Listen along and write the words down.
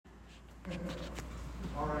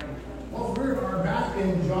All right. Well, we are back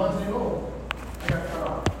in John's name. Oh, I got cut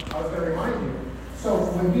off. I was going to remind you. So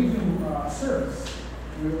when we do service,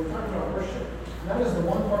 we were talking about worship. And that is the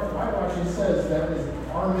one part the Bible actually says that is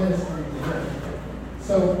our ministry to Him.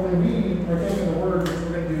 So when we are taking the word, which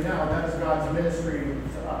we're going to do now, that is God's ministry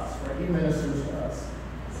to us, right? He ministers to us.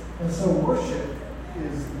 And so worship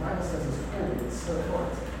is, the Bible says, is holy. It's set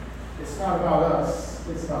apart. It's not about us.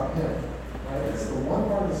 It's about Him. Right? It's the one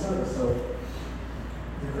part of the service. So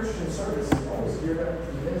the Christian service is always geared up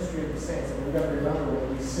to the ministry of the saints. And we've got to remember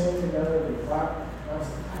when we sing together, we clap your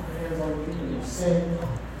hands on your people, you sing.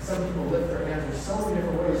 Some people lift their hands. There's so many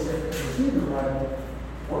different ways. In the Hebrew Bible,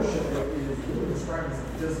 worship is really described as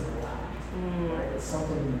a physical act. Right? It's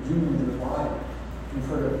something you do with your body.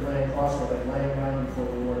 You've heard of laying prostrate, like laying down before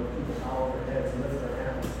the Lord. People bow their heads and lift their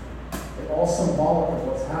hands. It's all symbolic of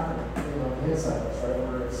what's happening on the inside of us, right?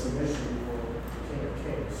 We're in submission before the King of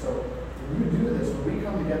Kings. So when you do this, when we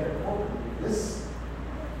come together corporately, this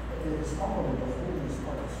is probably the holiest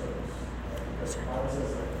part of service. Right? Because the Bible says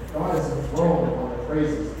that God is enthroned on the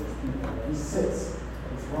praises of His people. He sits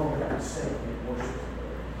enthroned and we sing, we worship Him.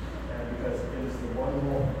 And because it is the one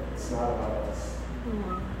moment, it's not about us.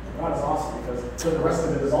 God is awesome because the rest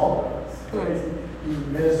of it is all about us. Right? He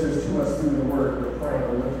ministers to us through the Word. We're praying,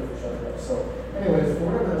 we're lifting each other up. So, anyways, for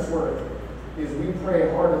whatever that's worth, is we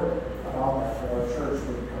pray hard about that for our church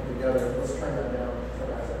when we come together. Let's turn that down for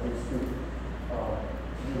guys that need to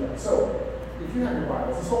do that. So, if you have your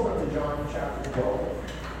Bibles, let's open up to John chapter 12.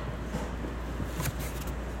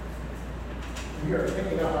 We are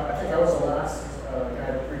picking up, I think I was the last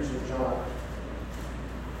guy to preach in John.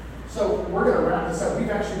 So we're going to wrap this up. We've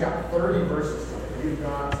actually got 30 verses today. We've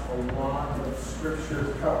got a lot of scripture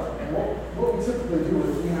to cover. And what we typically do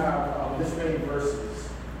is we have this many verses,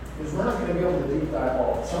 is we're not going to be able to deep dive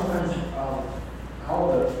all. Sometimes how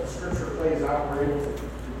the scripture plays out, we're able to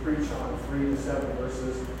preach on 3 to 7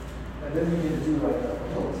 verses. And then we need to do like a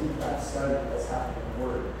little deep dive study of what's happening in the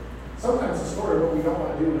Word. Sometimes the story, what we don't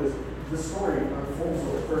want to do is, the story unfolds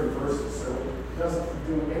over 30 verses, so it doesn't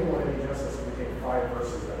do anyone any justice if we take 5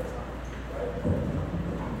 verses at a time. Right?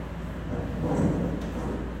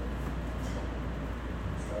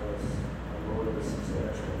 I lowered this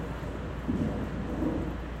substantially.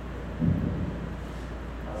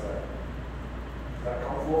 How's that? Is that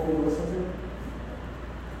comfortable for you to listen to?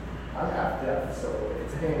 I'm half deaf, so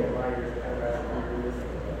it's hanging in my ears. I imagine your ears.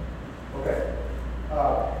 Okay.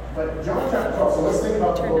 But John chapter 12, so let's think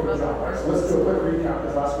about the book of John, right? So let's do a quick recap,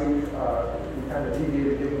 because last week we kind of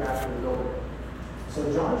deviated getting back to the building.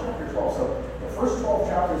 So John chapter 12, so the first 12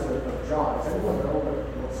 chapters of John, does anyone know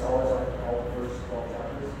what scholars like to call the first 12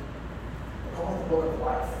 chapters? They call it the book of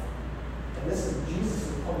life. And this is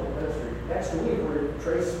Jesus' public ministry. Next week,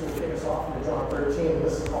 Trace will take us off into John 13, and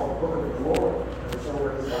this is called the book of glory, and it's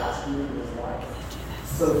over his last week of his life.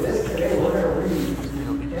 So today we're going to read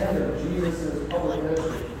the end of Jesus' public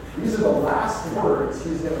ministry. These are the last words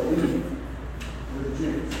he's going to leave with the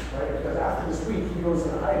Jews, right? Because after this week, he goes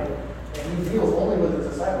into hiding, and he deals only with his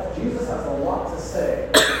disciples. Jesus has a lot to say,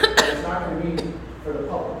 but it's not going to be for the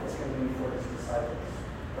public. It's going to be for his disciples,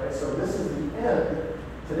 right? So this is the end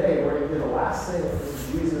today. We're going to hear the last thing that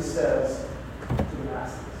Jesus says to the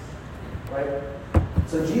masses, right?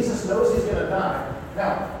 So Jesus knows he's going to die.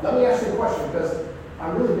 Now, let me ask you a question, because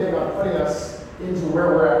I'm really big on putting us into where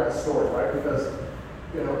we're at in the story, right? Because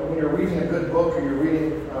when you're reading a good book or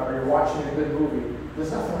you're watching a good movie,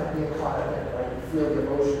 there's nothing like being caught up in it, right? You feel the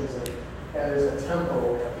emotions and there's a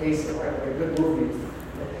tempo and a pacing, right? Like a good movie,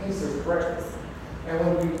 the pace is correct. And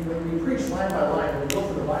when we preach line by line, when we go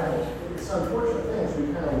through the Bible, it's unfortunate things,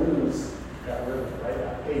 we kind of lose that rhythm, right?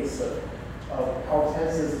 That pace of how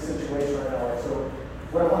tense is the situation right now. Right? So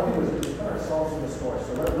what I want to do is put ourselves in the story.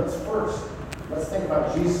 So let's think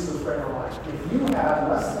about Jesus' frame of mind. If you had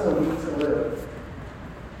less than a week to live,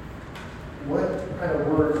 what kind of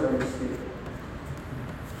words are you speaking?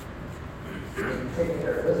 You're taking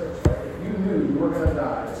care of business, right? If you knew you were going to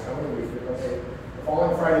die this coming week, okay, the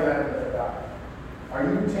following Friday night I'm going to die, are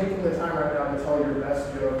you taking the time right now to tell your best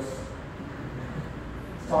jokes,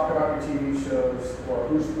 to talk about your TV shows, or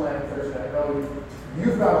who's playing Thursday night? No,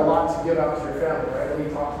 you've got a lot to give out to your family, right? Let me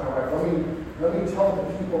talk to my wife. Let me tell the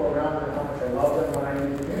people around me how much I love them when I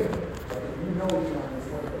need to do. Like, if you know he's not this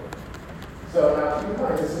window. So now keep in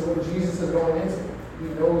mind, this is what Jesus is going into. He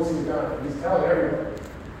knows he's done it. He's telling everybody.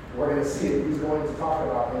 We're going to see it. He's going to talk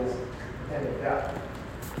about his impending death.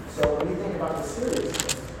 So when you think about the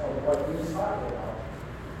seriousness of what he's talking about,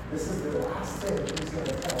 this is the last thing that he's going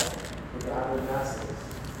to tell the gathered masses.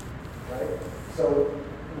 Right? So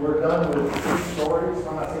we're done with these stories.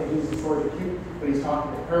 I'm not saying Jesus' stories are cute, but he's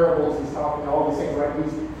talking in parables, he's talking all these things, right?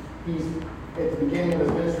 He's at the beginning of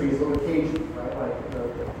his ministry, he's a little cagey, right? Like,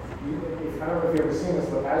 I don't know if you've ever seen this,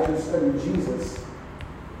 but as you study Jesus,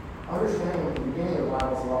 understanding at the beginning of the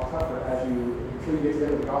Bible is a lot tougher until you get to the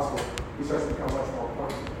end of the gospel, he starts to become much more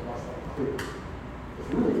important and much more clear. It's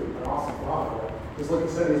really an awesome phenomenon. Just look and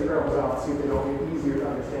study these parables out and see if they don't get easier to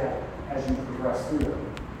understand as you progress through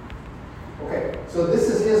them. Okay, so this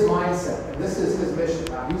is his mindset, and this is his mission.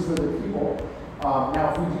 Now, these were the people.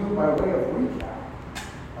 Now, if we do by way of recap,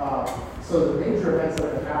 so the major events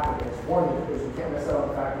that have happened is one is we can't miss out on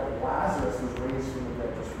the fact that Lazarus was raised from the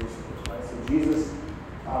dead just recently. Right? So Jesus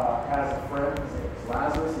has a friend, his name is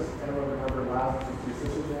Lazarus. Does anyone remember Lazarus' two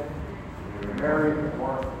sisters' name? Mary and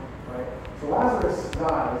Martha. Right? So Lazarus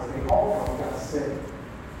dies, they called for him, he got sick.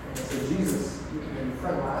 And they said, Jesus, and your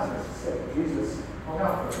friend Lazarus is sick. Jesus hung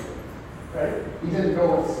out for you. Right? He didn't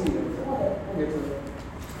go and see him. He said, okay, we'll get to it.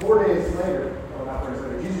 4 days later, no, not 4 days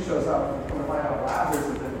later, Jesus shows up and come to find out Lazarus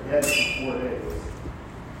has been dead for 4 days.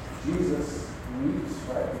 Jesus weeps,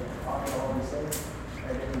 right? He's talking about all these things.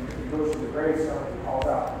 And he goes to the gravestone and he calls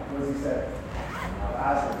out. What does he say?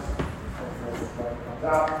 Lazarus comes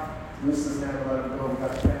out, looses him and let him go. We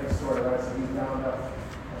got the famous story, right? So he's bound up,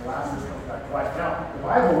 and Lazarus comes back to life. Now, the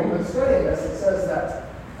Bible, we've been studying this, it says that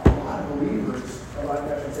a lot of believers, or like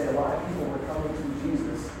I should say, a lot of people were coming to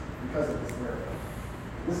Jesus because of this miracle.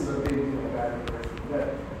 This is a big deal about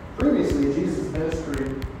it. Previously, Jesus'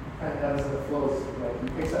 ministry kind of ebbs and flows. Like he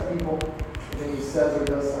picks up people, and then he says or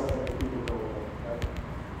does something, and people go with him. Right?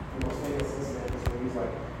 The most famous incident is when he's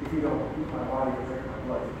like, if you don't eat my body or drink my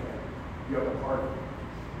blood, you can't. You have a pardon.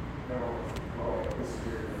 This is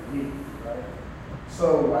your need, right?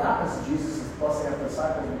 So what happens to Jesus is blessing out the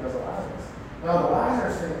disciples because of Lazarus. Now the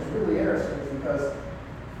Lazarus thing is really interesting because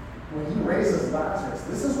when he raises Lazarus,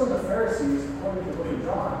 this is when the Pharisees, according to the book of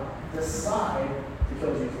John, decide to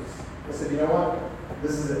kill Jesus. They said, you know what?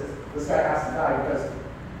 This is it. This guy has to die because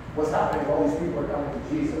what's happening is all these people are coming to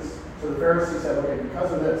Jesus. So the Pharisees said, okay,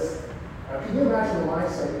 because of this, now can you imagine the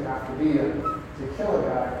mindset you have to be in to kill a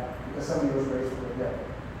guy because somebody was raised from the dead?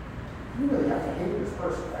 You really have to hate this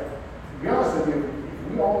person, right? To be honest with you,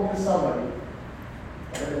 if we all knew somebody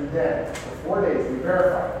that had been dead for 4 days, we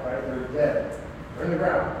verified it, right? They're dead. They're in the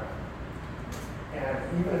ground. And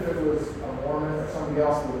even if it was a Mormon or somebody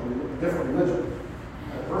else with a different religion,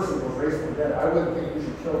 and the person was raised from the dead, I wouldn't think we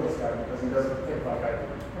should kill this guy because he doesn't think like I do.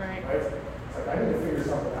 Right? It's like, I need to figure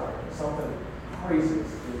something out. Something crazy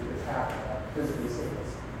is happening. I've physically seen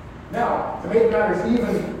this. Now, to make matters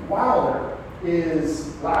even wilder,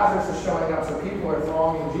 is Lazarus is showing up, so people are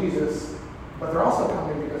thronging Jesus, but they're also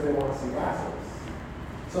coming because they want to see Lazarus.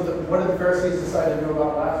 So what did the Pharisees decide to do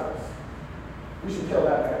about Lazarus? We should kill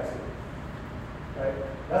that guy too. Right?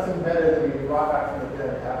 Nothing better than being brought back from the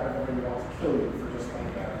dead and having everybody else kill you for just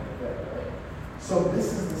coming back from the dead. Right? So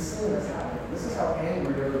this is the sin that's happening. This is how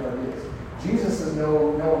angry everybody is. Jesus is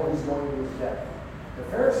knowing who's going to his death. The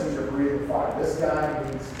Pharisees are breathing fire. This guy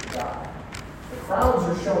needs to die. The crowds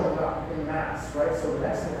are showing up in mass, right? So the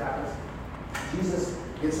next thing happens, Jesus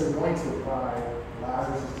gets anointed by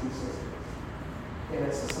Lazarus' two sisters. And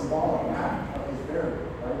it's a symbolic act of his burial,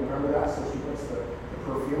 right? Remember that? So she puts the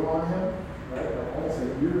perfume on him, right? Like almost a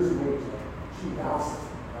year's weight. She douses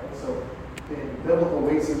him, right? So in biblical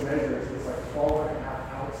weights and measures, it's like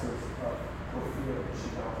 12.5 ounces of perfume that she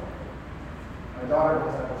douses on him. My daughter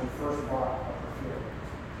was like, when she first bought a perfume,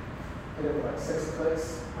 hit it with like 6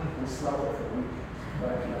 clicks, we smelled it for a week.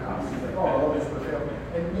 Right in the house. She's like, oh, I love this perfume.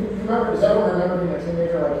 And you remember, does everyone remember being a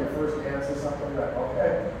teenager, like your first dance or something? You're like,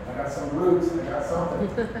 okay, I got some roots, I got something.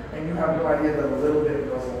 And you have no idea that a little bit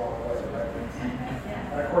goes a long way, right?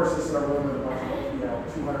 And of course, this is a room with a bunch of,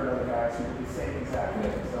 200 other guys who do the same exact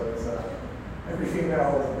thing. So it's, every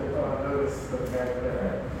female is on notice that the guy did it,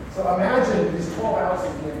 right? So imagine these 12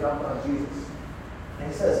 ounces being dumped on Jesus.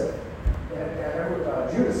 And he says,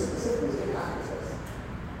 Judas specifically is getting after this.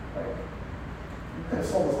 Like, you could have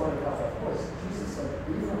sold this money off that voice. Jesus said,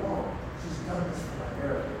 leave her alone. She's done this for my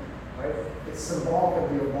miracle. Right? It's symbolic of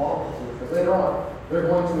the multitude. Because later on, they're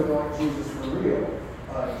going to anoint Jesus for real.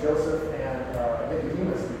 Joseph and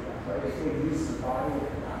Nicodemus do that. Right? They take Jesus' body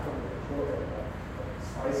and wrap him with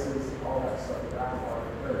spices and all that stuff. They wrap him on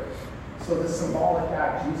the earth. So this symbolic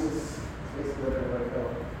act, Jesus basically letting everybody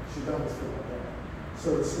go. She's done this for my miracle.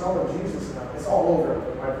 So the smell of Jesus now, it's all over.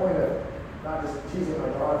 But my point of not just teasing my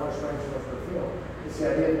daughter for strange enough to feel. It's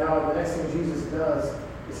the idea that now the next thing Jesus does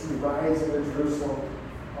is he rides into Jerusalem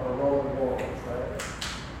on a rolling horse, right?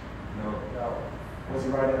 No. Was he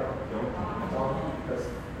riding on? Donkey. Because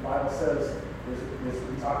the Bible says,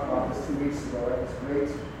 we talked about this 2 weeks ago, right? This great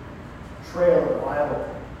trail, the mile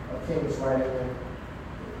of kings riding in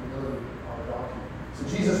humility on a donkey. So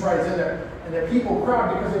Jesus rides in there, and the people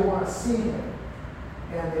crowd because they want to see him.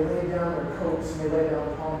 And they lay down their coats and they lay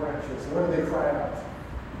down palm branches. And what do they cry out?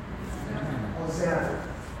 Hosanna.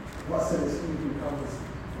 Blessed is he who comes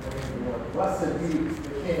in the name of the Lord. Blessed be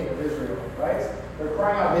the King of Israel. Right? They're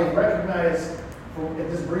crying out. They recognize at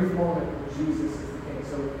this brief moment that Jesus is the King.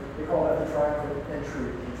 So they call that the triumphant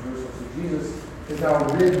entry into Jerusalem. So Jesus is now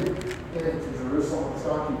ridden into Jerusalem on this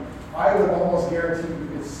donkey. I would almost guarantee you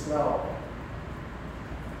could smell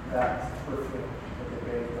that perfume that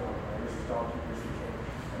they bathed on. Here's his donkey, here's the King.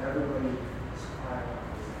 And everybody is crying out.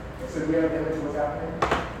 And so do we have an image of what's happening?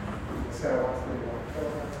 This guy wants to be one.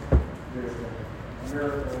 There's been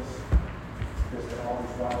miracles. There's been all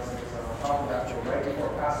these wild things. And on top of that, we're right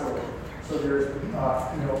before Passover. So there's,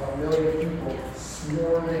 a million people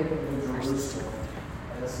swarming into Jerusalem.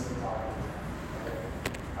 And this is the top.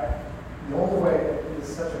 The only way, it is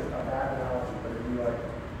such a bad analogy, but it'd be like,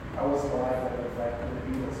 I wasn't alive when the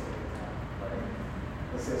Beatles came to town, right?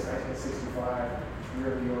 Let's say it's 1965,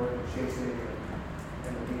 you're in New York, and Chase Stadium,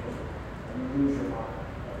 and the Beatles, and you lose your mind.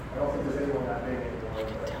 I don't think there's anyone that big anymore,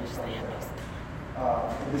 but who's coming down.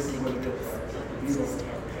 And this is what it is, right? It's like the Beatles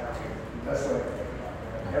come to town. That's what I think about it.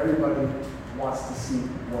 Right? Everybody wants to see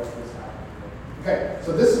what is happening. Okay,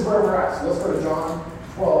 so this is where we're at. So let's go to John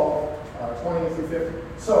 12, 20 through 50.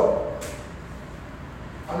 So,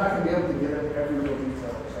 I'm not going to be able to get into every little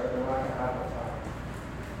detail, right? We're not going to have enough time.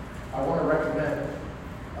 I want to recommend,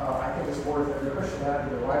 I think it's worth every Christian add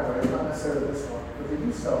to their library, not necessarily this one, but they do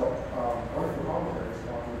sell wonderful commentaries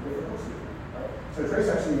on the different books, right? So Trace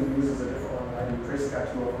actually uses a different one than I do. Trace got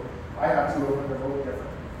two of them. I have two of them, they're both different.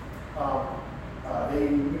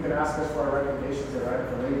 You can ask us for our recommendations. They're right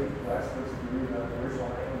for late experts if you read the original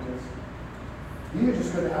languages. These are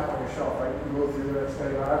just good to have on your shelf, right? You can go through there and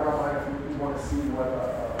study. I brought mine if you want to see what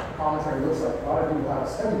a commentary looks like. A lot of people have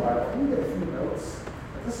a study Bible. You get a few notes,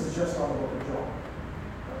 but this is just on the book of John.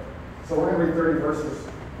 Right? So we're going to read 30 verses.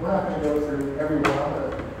 We're not going to go through every one. I'm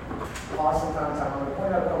going to pause from time to time. I'm going to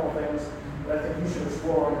point out a couple things that I think you should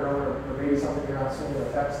explore on your own, or maybe something you're not seeing in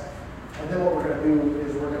the text. And then what we're going to do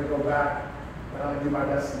is we're going to go back, and I'm going to do my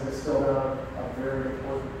best to distill down a very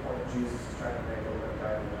important point Jesus is trying to make. We're going to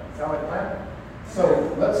dive into that. Sound like a plan? So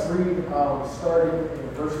let's read, starting in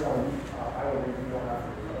verse 1. I will read, you don't have to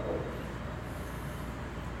read it.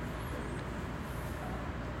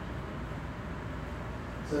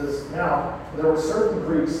 It says, now, there were certain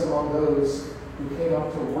Greeks among those who came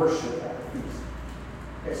up to worship at the feast.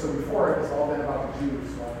 Okay, so before it's all been about the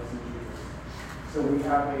Jews wanting to see Jesus. So we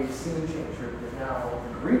have a scene change here, because now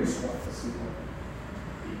the Greeks want to see him.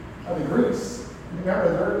 Now the Greeks, remember,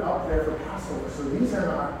 they're up there for Passover, so these are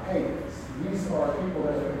not pagans. These are people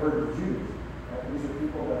that have converted Jews. Right? These are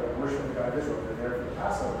people that are worshiping the God of Israel. They're there for the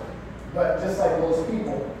Passover. But just like those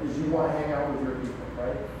people, is you want to hang out with your people,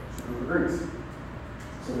 right? It's a group of Greeks.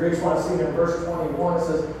 So the Greeks want to see him. Verse 21, it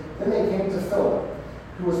says, then they came to Philip,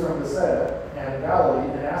 who was from Bethsaida and Galilee,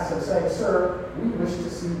 and asked him, saying, Sir, we wish to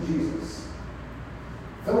see Jesus.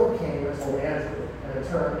 Philip came and told Andrew, and in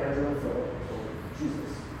turn, Andrew and Philip told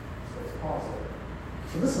Jesus. So it's positive.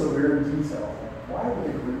 So this is a very detailed. Why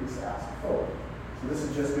would the Greeks ask Philip? So this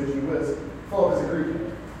is just good Jew whiz. Philip is a Greek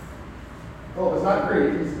name. Philip is not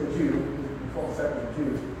Greek, he's a Jew. He's called separate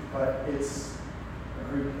Jews, but it's a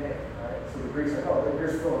Greek name, right? So the Greeks are like, oh,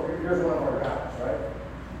 here's Philip. Here's one of our guys, right?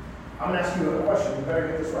 I'm going to ask you a question. You better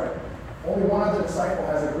get this right. Only one other disciple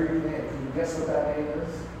has a Greek name. Can you guess what that name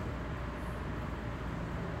is?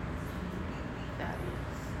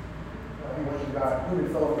 You got, who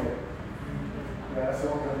did Philip get? Yeah, that's the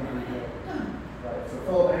only one Greek name. Right, so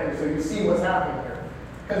Philip and Andrew. So you see what's happening here.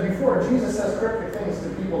 Because before, Jesus says cryptic things to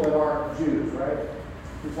people that aren't Jews, right?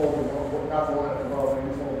 He told the one, not the one at the well, he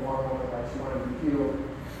told one woman like she wanted to be healed,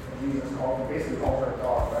 and Jesus basically called her a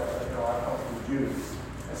dog, right? Like, I come from the Jews.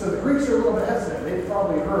 And so the Greeks are a little bit hesitant. They've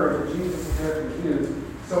probably heard that Jesus is there for the Jews.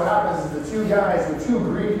 So what happens is the two guys with two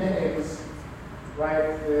Greek names,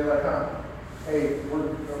 right? They're like, hey,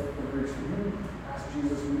 we're Greeks. Can you ask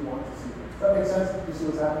Jesus who we want to see him? Does that make sense? You see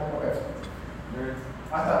what's happening? Okay.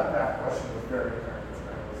 I thought that question was very apparent.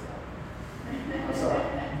 I'm sorry.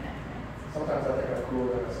 Sometimes I think I'm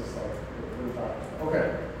cooler than this is like, what are you talking about? Okay.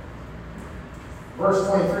 Verse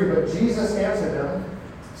 23, but Jesus answered them,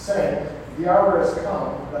 saying, the hour has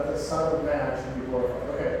come that the Son of Man should be glorified.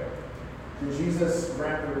 Okay. Did Jesus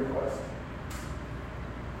grant the request?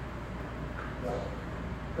 No.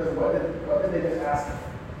 Because what did they just ask him?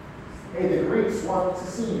 Hey, the Greeks want to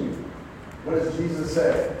see you. What does Jesus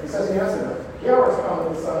say? He says, he answered them, the hour has come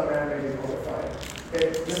that the Son of Man may be glorified. Okay,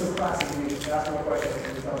 this is classic me. Ask him a question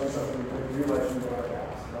and he tells you something realize you are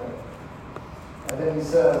asked, right? And then he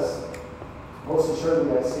says, most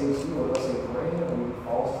assuredly I say to you, unless a grain of wheat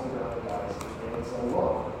falls to the ground and dies, it remains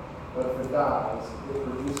alone. But if it dies, it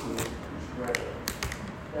produces each grain.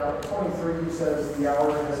 Now, 23 says, the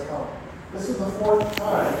hour has come. This is the fourth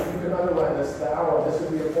time, if you can underline this, the hour, this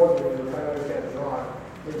would be important if you're trying to understand John,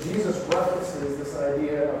 that Jesus references this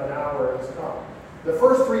idea of an hour has come. The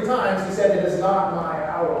first three times he said, it is not my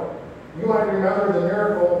hour. You might remember the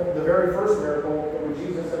miracle, the very first miracle with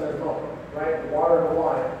Jesus and his mom, right? Water and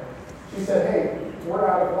wine. She said, hey, we're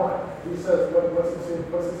out of wine. He says,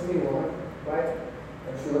 what's this mean, woman? Right?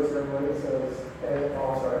 And she looks at everybody and says,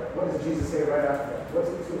 what does Jesus say right after that? What's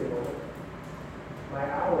it to me, woman? My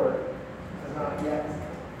hour is not yet.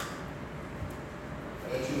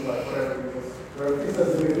 And then she's like, whatever he says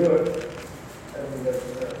we do it, and we get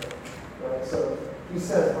from there. Right? So he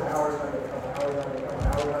says, my hour is not going to come, my hour is not going to come, my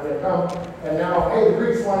hour is not going to come. And now, hey, the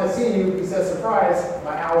Greeks want to see you. He says, surprise,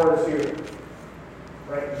 my hour is here.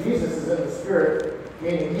 Right? Jesus is in the Spirit,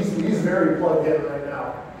 meaning he's very plugged in right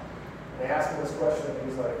now. And they ask him this question, and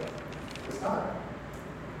he's like, it's time.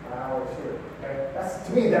 My hour is here. Okay?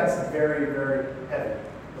 To me, that's very, very heavy.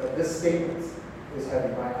 But this statement is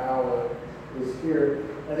heavy. My hour is here.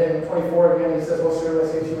 And then in 24 again, he says, well, sure, I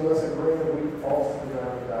say to you, unless a grain of wheat falls to the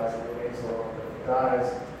ground and dies, it remains alone. But if it dies,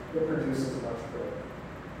 it produces much good.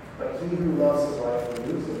 But he who loves his life will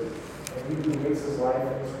lose it. And he who hates his life in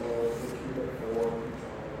this world will keep it for eternal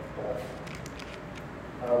life.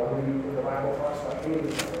 When the Bible talks about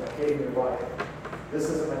hating your life, this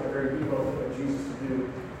isn't like a very ego thing of Jesus to do.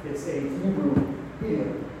 It's a Hebrew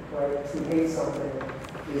idiom, right? To hate something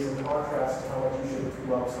is in contrast to how much you should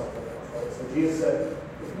love something else, right? So Jesus said,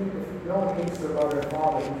 if no one hates their mother and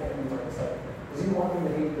father, you can't be my disciple. Does he want you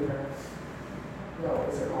to hate your parents? No,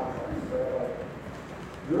 it's a contrast, right? Like,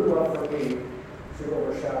 your love for me should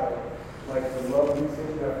overshadow, like the love you think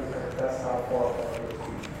you have for your parents. That's how far apart it is.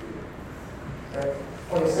 Right?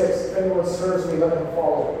 26, if anyone serves me, let him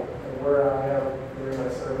follow me. And where I am, there my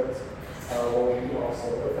servants will be also.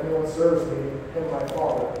 But if anyone serves me, him my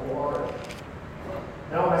Father will honor him.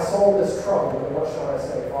 Now my soul is troubled, and what shall I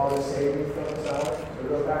say? Father, save me from this hour. So it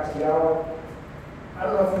goes back to the hour. I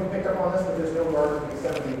don't know if you picked up on this, but there's no Garden of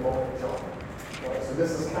Gethsemane moment in John. Right? So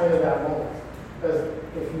this is kind of that moment. Because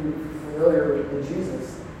if you're familiar with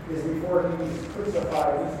Jesus, is before he's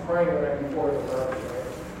crucified, he's praying right before the garden,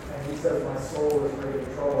 right? And he says, my soul is really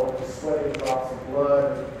in trouble, he's sweating drops of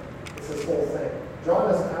blood. It's this whole thing.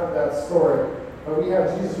 John doesn't have that story, but we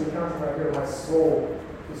have Jesus recounting right here, my soul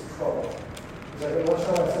is troubled. He's like, what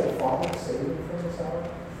shall I say? Father, save me from this hour?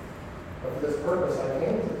 But for this purpose I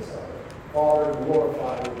came to this hour. Father,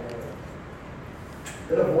 glorify your name.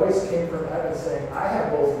 Then a voice came from heaven saying, I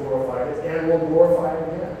have both glorified it and will glorify it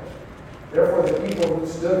again. Therefore the people who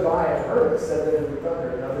stood by and heard it said that it was thunder,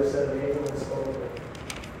 and others said the angel had spoken.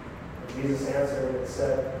 And Jesus answered and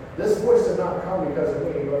said, this voice did not come because of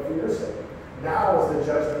me, but for your sake. Now is the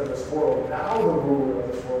judgment of this world. Now the ruler of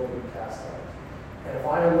this world will be cast out. And if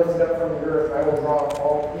I am lifted up from the earth, I will draw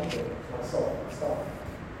all people to myself.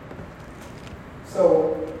 So,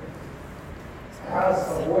 has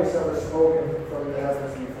a voice ever spoken from the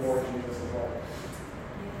heavens before Jesus' life?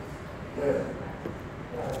 When?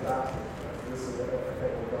 Not. This is a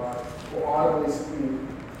thing where God will audibly speak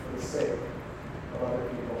for the sake of other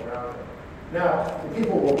people around him. Now, the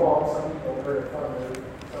people were wrong. Some people heard it thunder.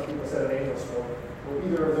 Some people said an angel spoke. Were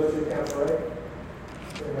either of those two camps right?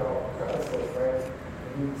 God spoke, right?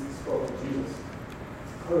 And he spoke to Jesus.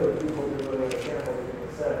 Clearly, people didn't really understand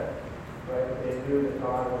what he said. Right? They knew that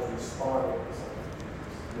God was responding to something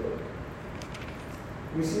Jesus did.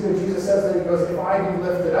 You see that Jesus says that he goes, if I be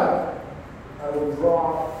lifted up, I will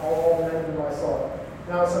draw all men to myself.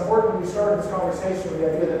 Now it's important when we started this conversation with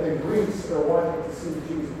the idea that the Greeks are wanting to see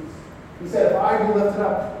Jesus. He said, if I be lifted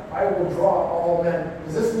up, I will draw all men.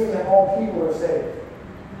 Does this mean that all people are saved?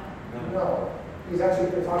 No. He's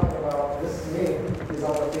actually talking about this name is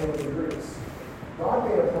on the name of the Greeks. God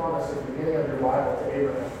made a promise at the beginning of your Bible to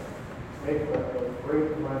Abraham. Make a great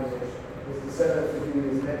mighty nation. His descendants would be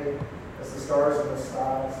as many as the stars in the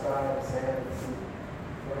sky and the sand and the sea.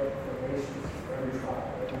 Right? For nations, for every tribe,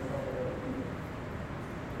 every tongue, and every people.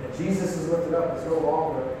 And if Jesus is lifted up, it's no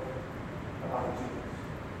longer about Jesus.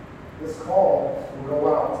 This call will go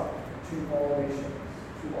out to all nations,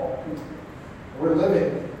 to all people. We're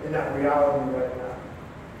living in that reality right now.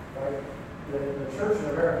 Right? The church in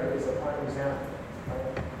America is a prime example. Right?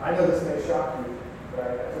 I know this may shock you.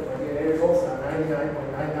 Right? I took my DNA results and I'm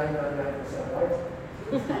 99.9999% white.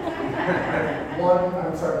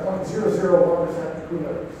 0.001% who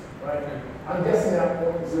knows, right? I'm guessing that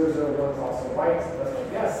 001 is also white. That's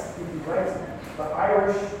like, yes, he'd be right. But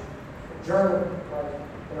Irish, German, like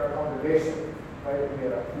in our congregation, right? We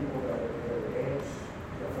have people that are Danish,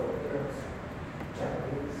 Filipinos,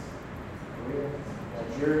 Japanese, Koreans,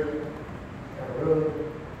 Nigerian,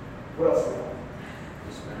 Cameroon. What else do we have?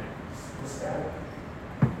 Hispanic.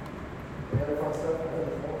 Any other fun stuff? I know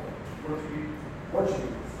there's more.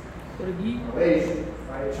 Portuguese. Malaysian,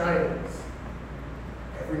 right? Chinese.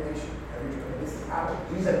 Every nation, every country. This is happening.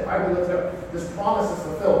 Jesus said, I will lift up. This promise is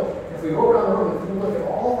fulfilled. And if we go around the room, if we look at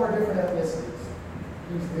all of our different ethnicities,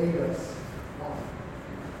 He's made us one.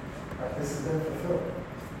 Right? This has been fulfilled.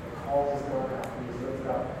 The call has gone out. He was lifted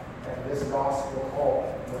up. And this gospel call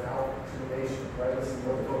went out to the nation. Right? This is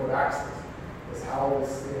what the book of Acts is how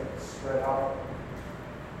this thing is spread out.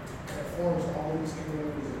 And it forms all these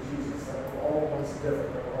communities of Jesus that are all once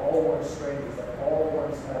different, that are all once strangers, that all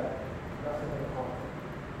once had nothing in common.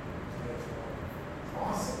 It's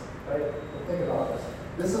awesome, right? But think about this.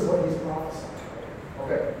 This is what he's prophesying.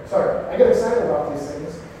 Okay, sorry. I get excited about these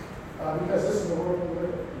things because this is the world we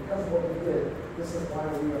live in. Because of what we did, this is why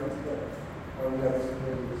we are together. Why we have this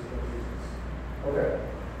community with Jesus. Okay.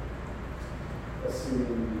 Let's see.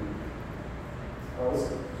 Let's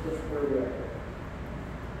switch where we at here.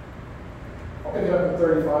 I'll pick it up in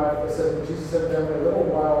 35. It says, Jesus said to them, a little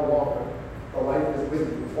while longer, the light is with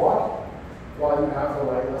you. Walk while you have the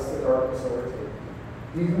light, lest the darkness overtake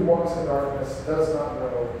you. He who walks in darkness does not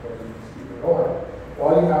know where he is even going.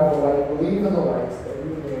 While you have the light, believe in the light, that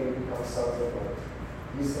you may become sons of light.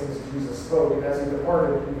 These things Jesus spoke, and as he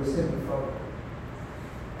departed, he was hidden from them.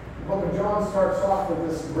 The book of John starts off with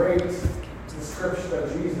this great description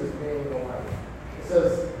of Jesus being the light. It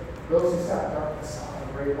says, those who sat in darkness saw a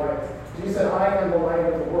great light. Jesus said, I am the light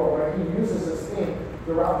of the world. Right? He uses this theme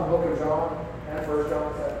throughout the book of John and 1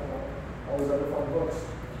 John, all these other fun books.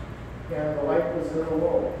 And the light was in the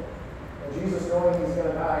world. And Jesus, knowing he's going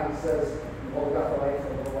to die, he says, well, we got the light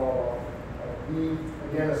from the world. He,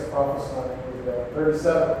 again, is prophesying with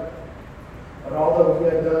 37. But although he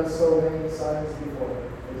had done so many signs before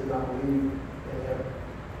him, they did not believe in him.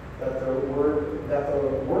 That the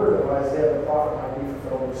word of Isaiah the prophet might be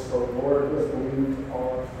fulfilled, which spoke, Lord, who has believed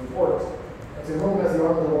all reports, and to whom has the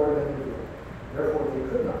arm of the Lord been revealed? Therefore they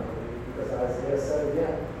could not believe, because Isaiah said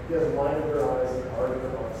again, He has blinded their eyes and hardened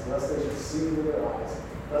their hearts, lest they should see with their eyes,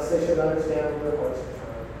 lest they should understand with their hearts and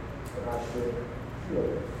turn, and I should heal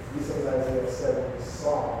them. These things Isaiah said when he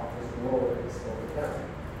saw his glory and spoke again.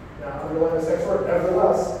 Now, underline this next word,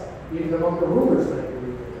 nevertheless, even among the rulers many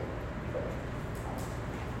believed in him.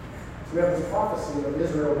 We have this prophecy of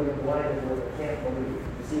Israel being blinded where they can't believe.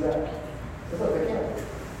 You see that? It's like they can't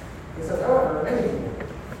believe. He says, however, many people.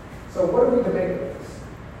 So what are we to make of this?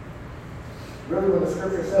 Really, when the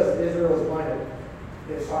scripture says Israel is blinded,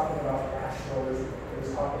 it's talking about national Israel.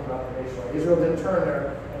 It's talking about the nation. Israel didn't turn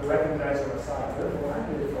there and recognize the Messiah. They're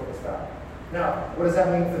blinded from this back. Now, what does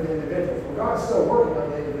that mean for the individuals? Well, God's still working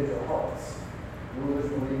on the individual hearts.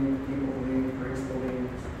 Rulers believe, people believe, Greeks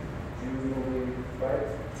believe, Jews believe, right?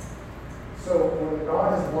 So when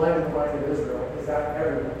God has blinded the mind of Israel, is that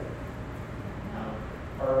everyone? No.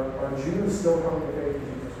 Are Jews still coming to faith in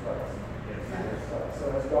Jesus Christ? Yes.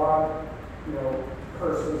 So has God,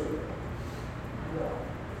 cursed Israel? No.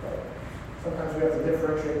 But sometimes we have to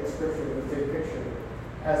differentiate the scripture with the big picture.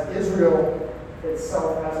 Has Israel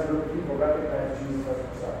itself, as a group of people, recognized Jesus as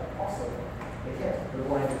Messiah? Also, they can't. They're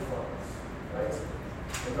blinded from us, right?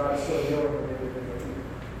 And God is still dealing with individual people.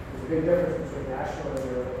 There's a big difference between national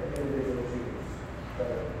Israel and individual Jews.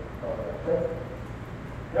 Okay?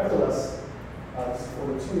 Nevertheless, for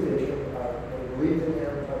the two, they believed in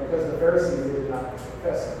him because the Pharisees did not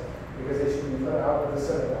confess him, because they should be put out of the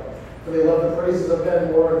synagogue. For they love the praises of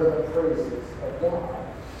men more than the praises of God.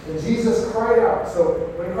 And Jesus cried out. So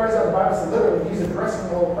when he cries out, the Bible says literally he's addressing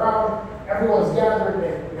the whole crowd. Everyone's gathered,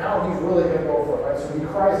 and now he's really going to go for it. Right? So he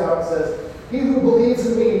cries out and says, he who believes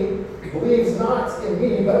in me believes not in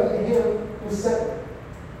me, but in him who sent me.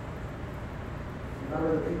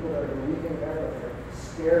 Remember the people that are believing there, but they're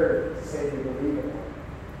scared to say they believe in him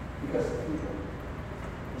because of people.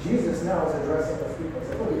 Jesus now is addressing those people and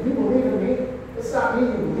saying, look, if you believe in me, it's not me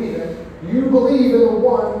you believe in. You believe in the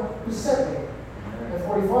one who sent me. And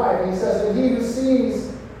 45, and he says, and he who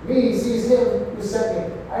sees me sees him who sent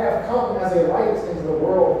me. I have come as a light into the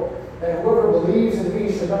world, and whoever believes in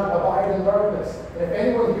me should not abide in darkness. And if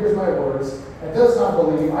anyone hears my words and does not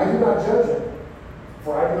believe, I do not judge him.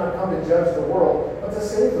 For I do not come to judge the world, but to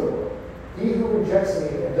save the world. He who rejects me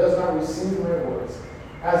and does not receive my words,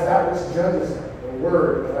 as that which judges him, the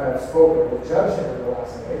word that I have spoken, will judge him in the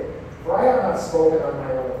last day. For I have not spoken on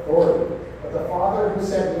my own authority, But the Father who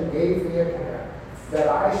sent me gave me a command that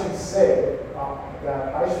I should say,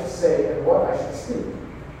 and what I should speak.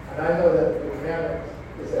 And I know that the commandment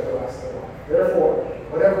is everlasting life. Therefore,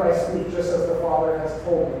 whatever I speak, just as the Father has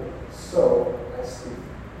told me, so I speak.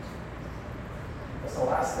 That's the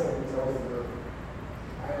last thing he tells the group.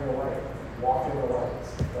 I am the light. Walk in the light.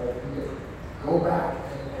 Right? Go back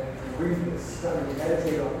and read this, study,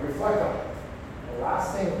 meditate on it, reflect on it. The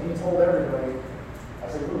last thing he told everybody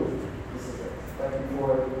as a group, this is it. Right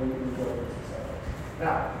before we go into this.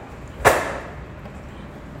 Now,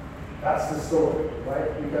 that's the story, right?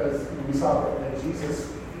 Because we saw that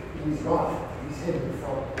Jesus, he's gone. He's hidden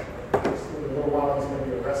from just in a little while he's going to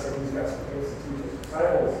be arrested. He's got some things to teach his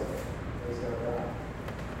disciples. And he's going to die.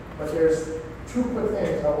 But there's two quick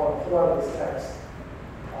things I want to pull out of this text.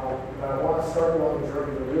 But I want to start you on the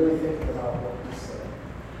journey to really thinking about what he said.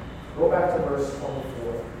 Go back to verse 24.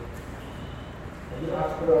 And you don't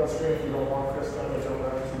have to put it on the screen if you don't want. Chris, I'm going to jump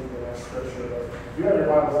down to the next scripture. But if you have your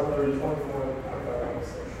Bibles up there, 24 and 25 on the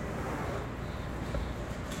station.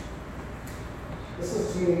 This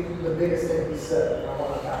is the biggest thing he said, and I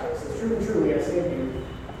want to unpack it. It says, truly, truly, I say to you,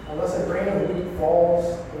 unless a grain of wheat falls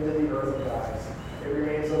into the earth and dies, it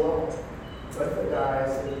remains alone. But if it dies,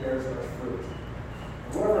 it bears much fruit.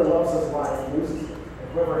 Whoever loves his life loses it,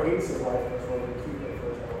 and whoever hates his life is going to keep it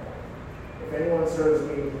for eternal life. If anyone serves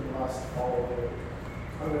me, he must follow me.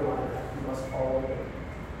 Underline that, he must follow me.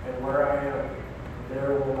 And where I am,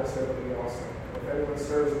 there will my servant be also. If anyone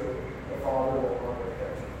serves me, the Father will honor him.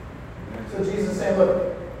 So Jesus is saying,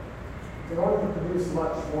 look, in order to produce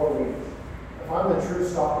much more wheat, if I'm the true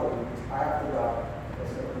stock of wheat, I have to die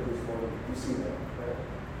that's going to produce more wheat. You see that, right?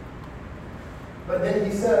 But then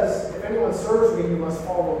he says, if anyone serves me, you must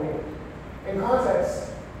follow me. In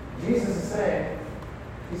context, Jesus is saying,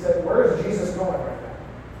 he said, where is Jesus going right now?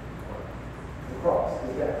 The cross,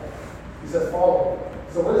 his death. He says, follow me.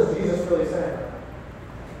 So what is Jesus really saying right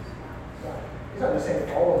now? He's not just saying,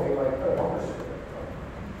 follow me like, oh, I'm just.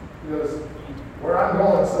 He goes, where I'm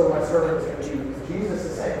going, so my servant is going to be. Jesus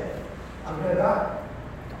is saying, I'm going to die.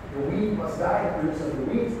 The wheat must die and produce the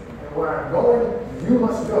wheat, and where I'm going, you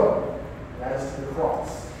must go. That is to the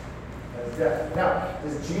cross. That is death. Now,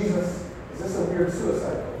 is this a weird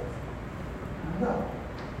suicide goal? No.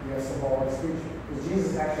 He has symbolic speech. Is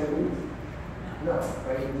Jesus actually weak? No.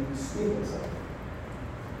 Right? He's speaking something.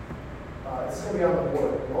 It's going to be on the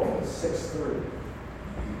board. Romans 6:3.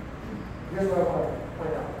 Here's what I want to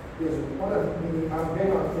point out. Is one of I'm big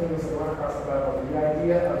on things that run across the Bible. The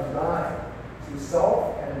idea of dying to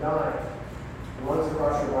self and dying runs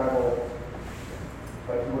across your Bible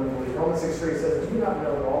like you wouldn't believe. Romans 6:3 says, do you not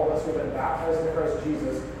know that all of us who have been baptized in Christ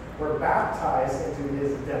Jesus were baptized into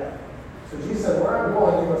his death? So Jesus said, where I'm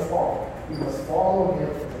going, you must follow. You must follow him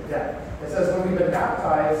into death. It says when we've been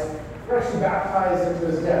baptized, we're actually baptized into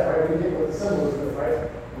his death, right? We get what the symbolism is, right?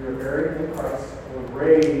 We are buried in Christ. We're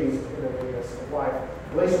raised in the newness of life.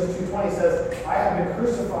 Galatians 2:20 says, I have been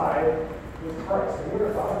crucified with Christ. Have you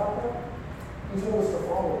ever thought about that? He told us to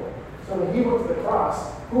follow him. So when he went to the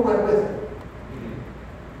cross, who went with him?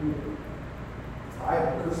 I have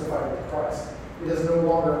been crucified with Christ. It is no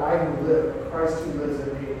longer I who live, but Christ who lives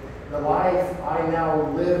in me. The life I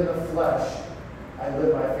now live in the flesh, I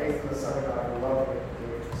live by faith in the Son of God who loved me and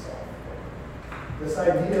gave himself. This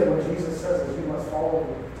idea when Jesus says that you must follow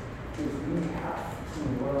me is we have to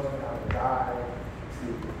learn how to die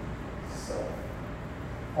to self.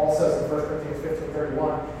 Paul says in 1 Corinthians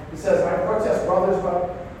 15:31, he says, I protest, brothers,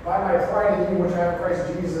 but by my pride in you, which I have in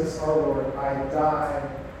Christ Jesus our Lord, I die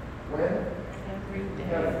when? Every day.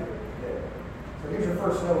 Every day. So here's your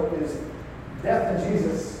first note is death in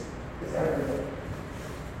Jesus is every day.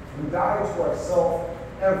 We die to ourselves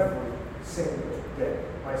every single day.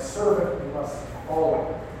 My servant, you must follow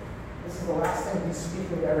him. This is the last thing he's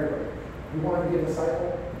speaking to everybody. You want to be a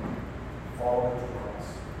disciple? Follow him to the cross.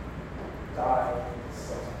 Die to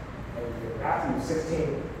self. And in Matthew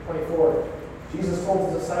 16:24, Jesus told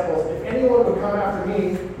his disciples, if anyone would come after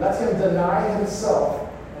me, let him deny himself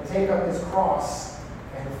and take up his cross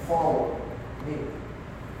and follow me.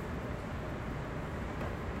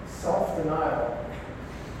 Self-denial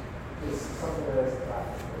is something that is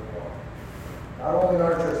practiced very well. Not only in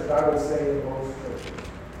our church, but I would say in most churches.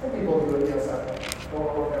 Some people do it, yes, I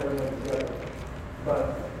don't work everything together.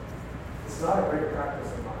 But it's not a great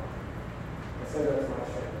practice of mine. I say that as my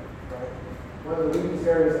shame, right? One of the weakest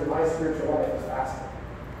areas of my spiritual life is fasting.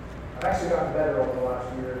 I've actually gotten better over the last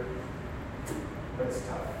year, but it's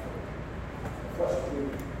tough. The flesh is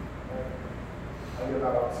weak, right? I get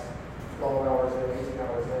about 12 hours in, 18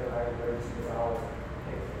 hours in, and I'm ready to devour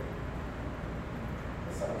anything.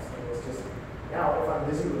 It's just, now, if I'm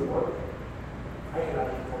busy with work,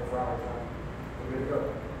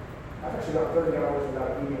 actually gone 30 hours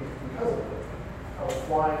without eating because of it. I was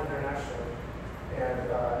flying internationally, and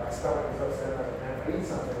my stomach was upset. I was like, man, if I eat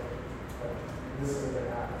something, this isn't going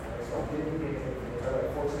to happen. Right? So I didn't eat anything for me.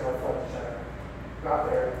 Like, fortunately, I flew to China. Got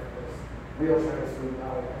there, it was real Chinese food,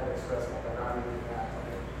 not like an express one, but not eating that.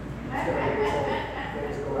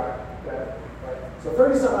 Things go back to bed. Right? So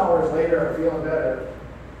 30-some hours later, I'm feeling better.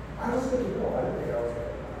 I was good to go. I didn't think I was going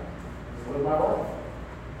to just live my life.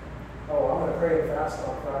 Oh, I'm going to pray and fast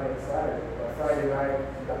on Friday and Saturday. But Friday night, I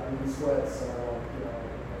got booty sweats,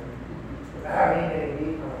 I haven't eaten any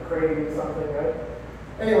meat, I'm craving something, right?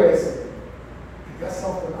 Anyways, that's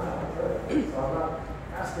self-denial. So I'm not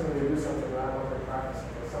asking you to do something that I don't want to practice.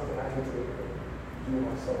 It's something I need to do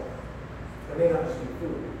myself. It may not just be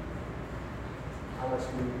food. How much do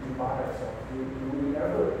we buy ourselves? Do we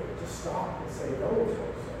ever just stop and say no to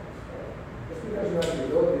ourselves? Right? Just because you have the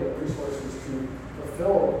ability and resources to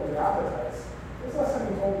fulfill your appetites, when's the last time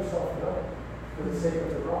you told yourself no for the sake of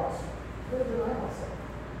the cross? I'm going to deny myself.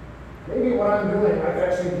 Maybe what I'm doing I could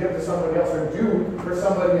actually give to somebody else or do for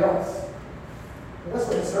somebody else. And that's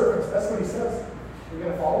what the servants, that's what he says. You're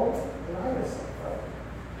going to follow me? Deny yourself, right?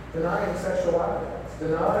 Denying sexual appetites.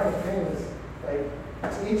 Denying things like,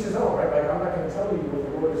 to each his own, right? Like, I'm not going to tell you what the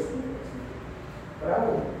Lord is speaking to you. But I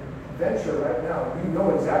will venture right now, you know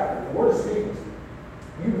exactly, the Lord is speaking to you.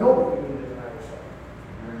 You know what you need to deny yourself.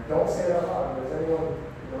 Don't say it out loud. Does anyone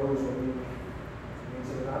knows what you need to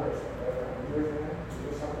deny yourself? Right? Is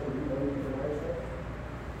there something you know you can deny yourself?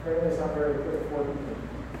 Apparently it's not very clear for you.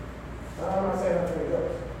 I'm not saying that's any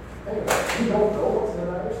jokes. Anyway, you don't know what to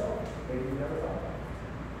deny yourself. Maybe you never thought about it.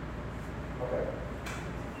 Okay.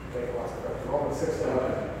 Make lots of reference. Romans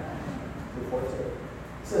 6:11-14.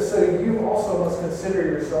 It says, so you also must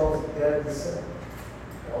consider yourselves dead to sin,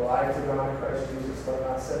 alive to God in Christ Jesus. Let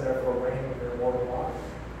not sin therefore reign in your mortal body.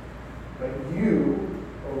 But you,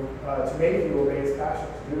 to make you obey its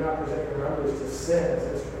passions. Do not present your members to sin as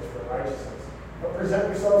instruments for righteousness, but present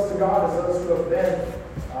yourselves to God as those who have been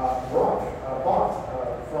brought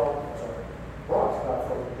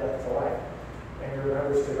from death to life, and your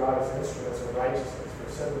members to God as instruments of righteousness. For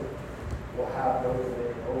sin will have no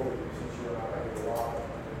dominion over you, since you are not under the law but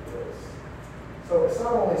under grace. So it's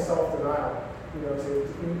not only self-denial, to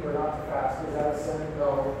eat or not to fast. Is that a sin? No.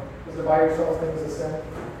 Is to buy yourself things a sin?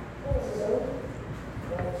 No, it's a sin.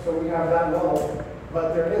 So we have that level,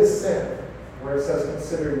 but there is sin, where it says,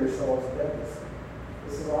 consider yourselves dead to sin.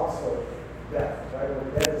 This is also death, right?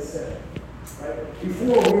 We're dead to sin. Right?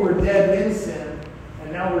 Before we were dead in sin,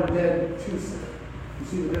 and now we're dead to sin. You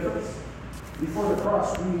see the difference? Before the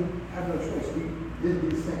cross, we had no choice. We did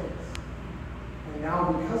these things. And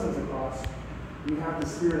now, because of the cross, we have the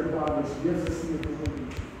Spirit of God, which gives us the ability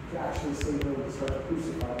to actually say no, to start to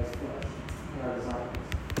crucify His flesh and our desires.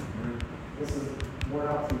 This is worn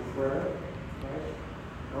out through prayer, right?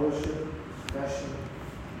 Fellowship, confession,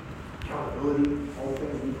 accountability, all the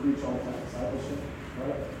things we preach all the time, discipleship,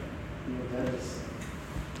 right? Being dead to sin.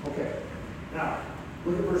 Okay, now,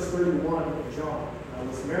 look at verse 31 of John. Now,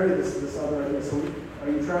 let's marry this to this other idea. So, are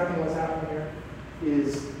you tracking what's happening here?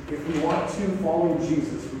 Is if we want to follow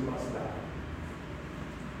Jesus, we must die.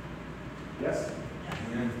 Yes?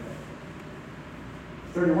 Amen.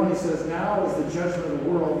 31, he says, now is the judgment of the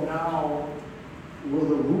world. Now will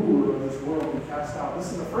the ruler of this world be cast out.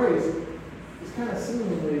 Listen, the phrase is kind of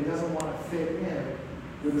seemingly he doesn't want to fit in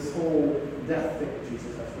with this whole death thing that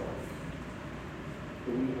Jesus has brought.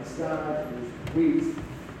 The weak must die, the weak,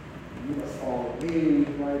 you must follow me,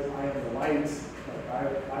 right? I am the light, I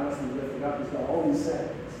must be lifted up. He's got all these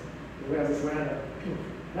sayings. We have this random,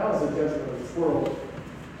 now is the judgment of this world.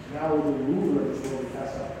 Now will the ruler of this world be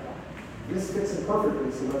cast out. This fits in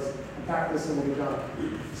perfectly, so let's unpack this and we'll be done.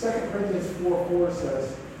 2 Corinthians 4:4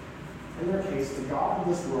 says, in their case, the God of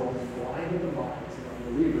this world has blinded the minds of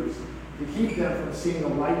unbelievers to keep them from seeing the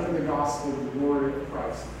light of the gospel of the glory of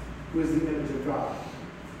Christ, who is the image of God.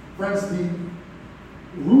 Friends, the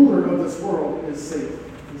ruler of this world is Satan.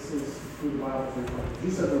 This is who the Bible is referring to.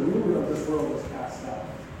 He said the ruler of this world was cast out.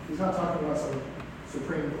 He's not talking about some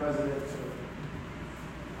supreme president or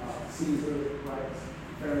Caesar, right?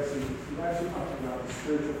 Pharisees. He's actually talking about the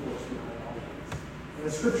spiritual force behind all of this. And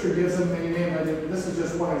the scripture gives him many names. This is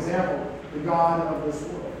just one example. The God of this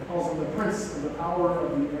world. It calls him the prince of the power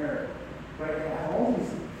of the air. Right? They have all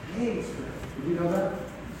these names for him. Did you know that?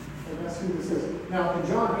 And that's who this is. Now, in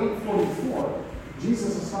John 8:44,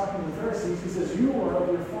 Jesus is talking to the Pharisees. He says, you are of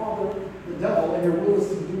your father, the devil, and your will is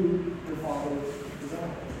to do your father's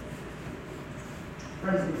desire.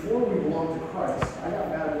 Friends, before we belong to Christ, I got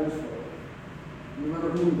bad news for you. You remember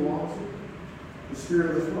who we belong to? The spirit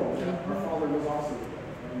of this world. Yeah. Our father was also the devil,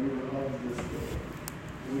 and we were of this world.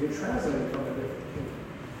 We get translated from a different kingdom.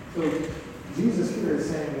 So Jesus here is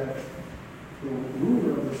saying that the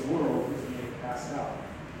ruler of this world is being cast out.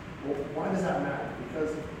 Well, why does that matter?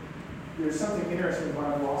 Because there's something interesting the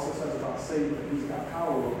Bible also says about Satan that he's got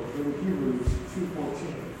power over. Go to Hebrews 2:14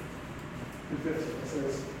 through 15. It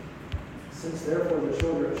says, since therefore the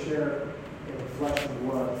children share in flesh and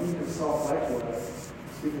blood, he himself likewise,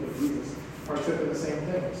 speaking of Jesus, partook of the same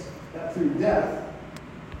things, that through death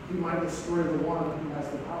he might destroy the one who has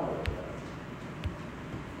the power of death.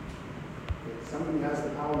 If somebody has the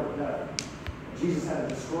power of death, Jesus had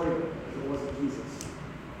to destroy them because it wasn't Jesus.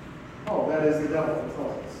 Oh, that is the devil who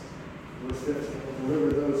tells us. Verse 15, will deliver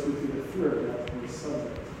those who through the fear of death were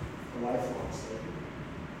subject to lifelong slavery.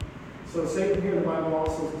 So Satan here, the Bible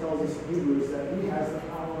also tells us in Hebrews that he has the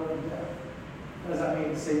power of death. Does that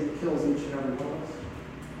mean Satan kills each and every one of us?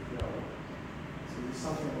 No. So there's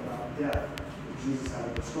something about death that Jesus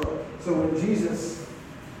had to destroy. So when Jesus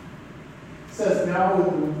says, now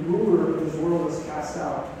the ruler of this world is cast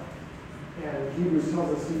out, and Hebrews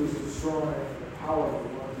tells us he was destroying the power of the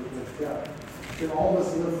one who gives death, then all of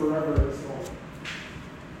us live forever in this moment.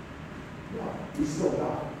 No, we still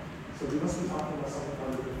die. So we must be talking about something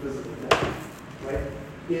other than physical death, right?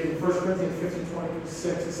 In 1 Corinthians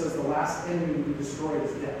 15:26, it says the last enemy to be destroyed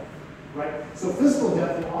is death, right? So physical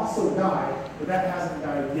death can also die, but that hasn't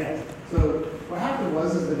died yet. So what happened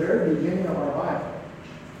was, is the very beginning of our Bible,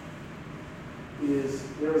 is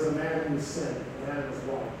there was a man who sinned, a man and his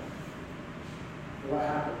wife. And what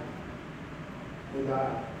happened? They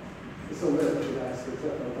died. They still live, but they died. So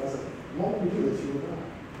it doesn't. Won't we do this? You will die.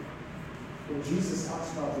 When Jesus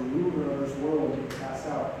talks about the ruler of this world being cast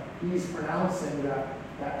out, he's pronouncing that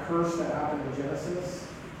that curse that happened in Genesis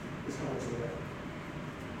is coming to an end.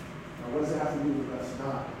 Now, what does it have to do with us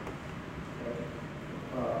not?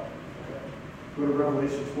 Okay. Go to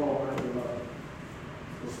Revelation 12:9-11.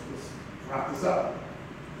 Let's wrap this up.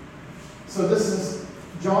 So this is,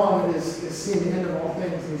 John is seeing the end of all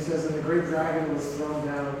things, and he says, and the great dragon was thrown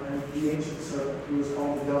down, and the ancient serpent, who was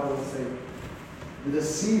called the devil and Satan, the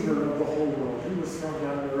deceiver of the whole world. He was thrown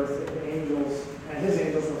down to earth, and angels, and his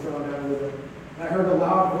angels were thrown down with him. And I heard a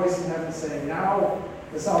loud voice in heaven saying, now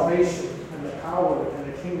the salvation and the power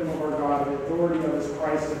and the kingdom of our God and the authority of his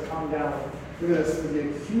Christ have come down. Look at this, for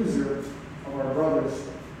the accuser of our brothers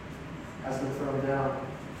has been thrown down,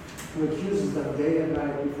 who accuses them day and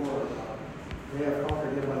night before our God. They have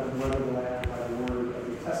conquered him by the blood of the Lamb, by the word of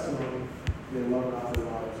the testimony. They love not their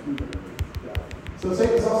lives, even death. So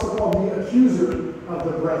Satan is also called the accuser of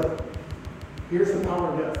the brethren. Here's the power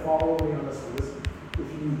of death. Follow me on this one. If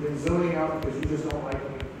you've been zoning out because you just don't like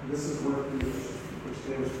me, this is where which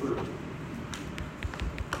today was true.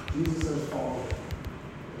 Jesus says, follow me.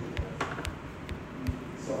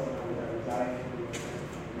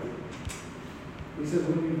 He says,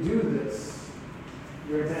 when you do this,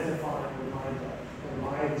 you're identifying with my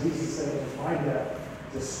death. And Jesus saying, my death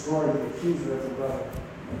destroyed the accuser of the brother.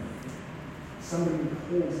 Somebody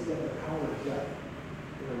who holds the power of death.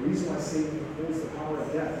 And the reason why Satan holds the power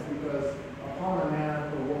of death is because upon a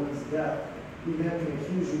man or woman's death, he then can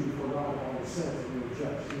accuse you before God of all your sins and you are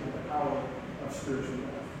judged. He has the power of spiritual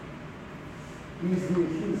death. He's the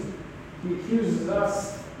accuser. He accuses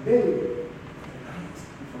us daily and night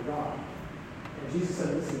before God. And Jesus said,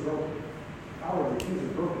 this is broken. The power of the accuser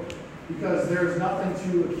is broken. Because there's nothing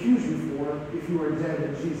to accuse you for if you are dead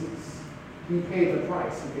in Jesus. He paid the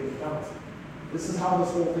price. He paid the penalty. This is how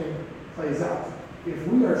this whole thing plays out. If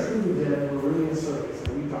we are truly dead and we're really in service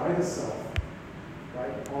and we die to self,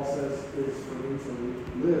 right? Paul says it's for me to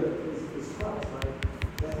live is Christ, right?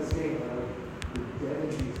 Death is gain, right? We're dead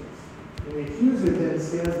in Jesus. And the accuser then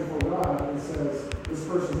stands before God and says, this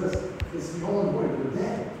person, this is null and void. We're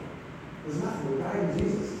dead. There's nothing. We're dying in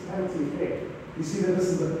Jesus. Penalty paid. You see that this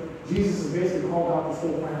is Jesus has basically called out this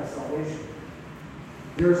whole plan of salvation.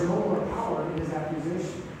 There is no more power in his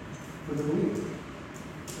accusation for the believer.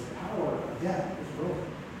 The power of death is broken.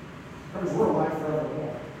 Because we're alive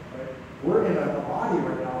forevermore. Right? We're in a body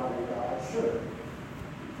right now that we die, sure.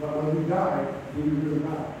 But when we die, we really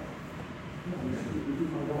die. No, we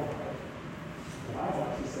keep on going, right? The Bible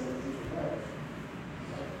actually says it's even better.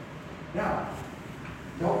 Right? Now,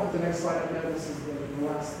 don't put the next slide up there. This is the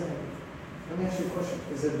last thing. Let me ask you a question.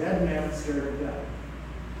 Is a dead man scared of death?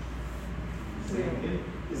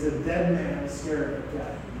 Is a dead man scared of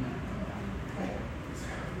death? Okay.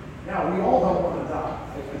 Now, we all don't want to die.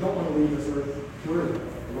 I don't want to leave this earth. I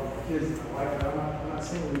love my kids and my wife. I'm not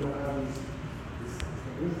saying we don't have these things.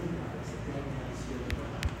 But really think about it. Is a dead man scared of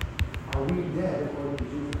death? Are we dead according to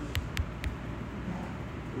Jesus? Yeah.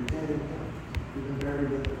 We're dead in him. We've been buried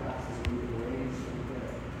with the past as we've been raised from the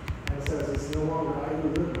dead. And it says, says, no longer I who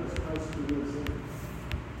live, but it's Christ who lives in me.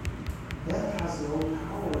 Death has no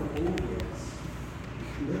power over us.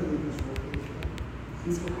 Literally, because we're in him.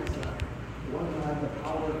 He's what has that. The one who had the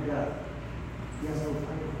power of death. He has no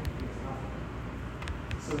claim. He has nothing.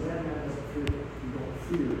 So that man doesn't fear it. You don't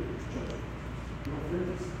fear judgment. You don't fear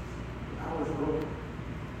this. The power is broken.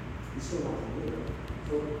 You still want to live.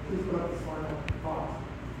 So please put up this final thought.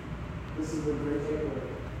 This is the great takeaway.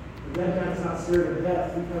 The dead man is not scared of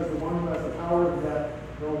death because the one who has the power of death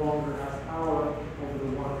no longer has power over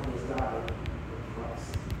the one who has died in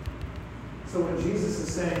Christ. So when Jesus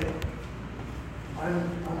is saying, I'm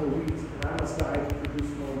a wheat and I must die to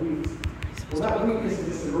produce more wheat, well, that wheat isn't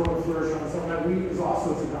just to grow and flourish on its own. That wheat is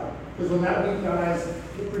also to die. Because when that wheat dies,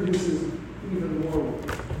 it produces even more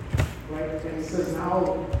wheat. Right? And he says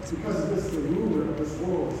now, because of this, the ruler of this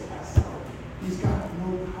world is cast out. He's got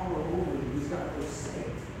no power over you. He's got no say.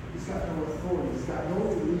 He's got no authority. He's got no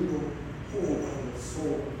legal hold on the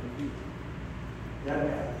soul of you. That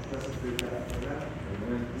man doesn't fear death.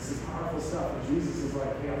 Amen? This is powerful stuff. And Jesus is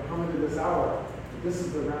like, hey, I'm coming to this hour. But this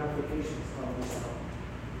is the ramifications of this hour.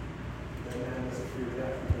 That man doesn't fear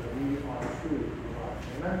death because we are truly alive.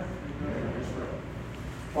 Amen? Amen. Let's pray.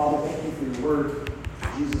 Father, thank you for your word.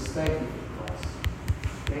 Jesus, thank you for Christ.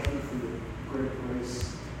 Thank you for your great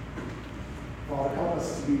grace. Father, help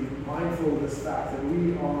us to be mindful of this fact that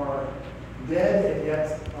we are dead and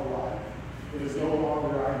yet alive. It is no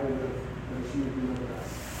longer I who live, but it's you who live in us.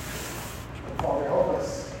 And Father, help us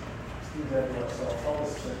to be dead to ourselves. Help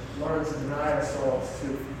us to learn to deny ourselves, to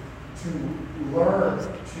learn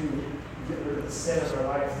to get rid of the sin in our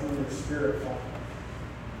life through your Spirit, Father.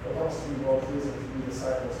 But help us to be well-pleasing, to be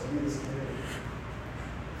disciples, to be this community.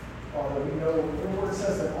 Father, we know the word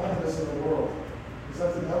says that all of this in the world is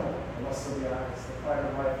of the devil. The lust of the eyes, the pride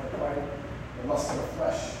of life, the lust of the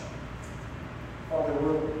flesh. Father,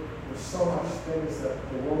 there's so much things that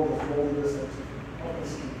the world has molded us into. Help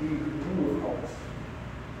us to be who you have called us.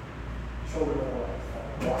 Children of life,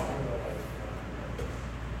 Father, walking in the life.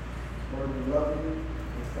 Lord, we love you.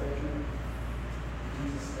 We thank you.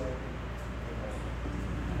 In Jesus' name.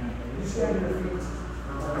 Amen. You stand to your feet.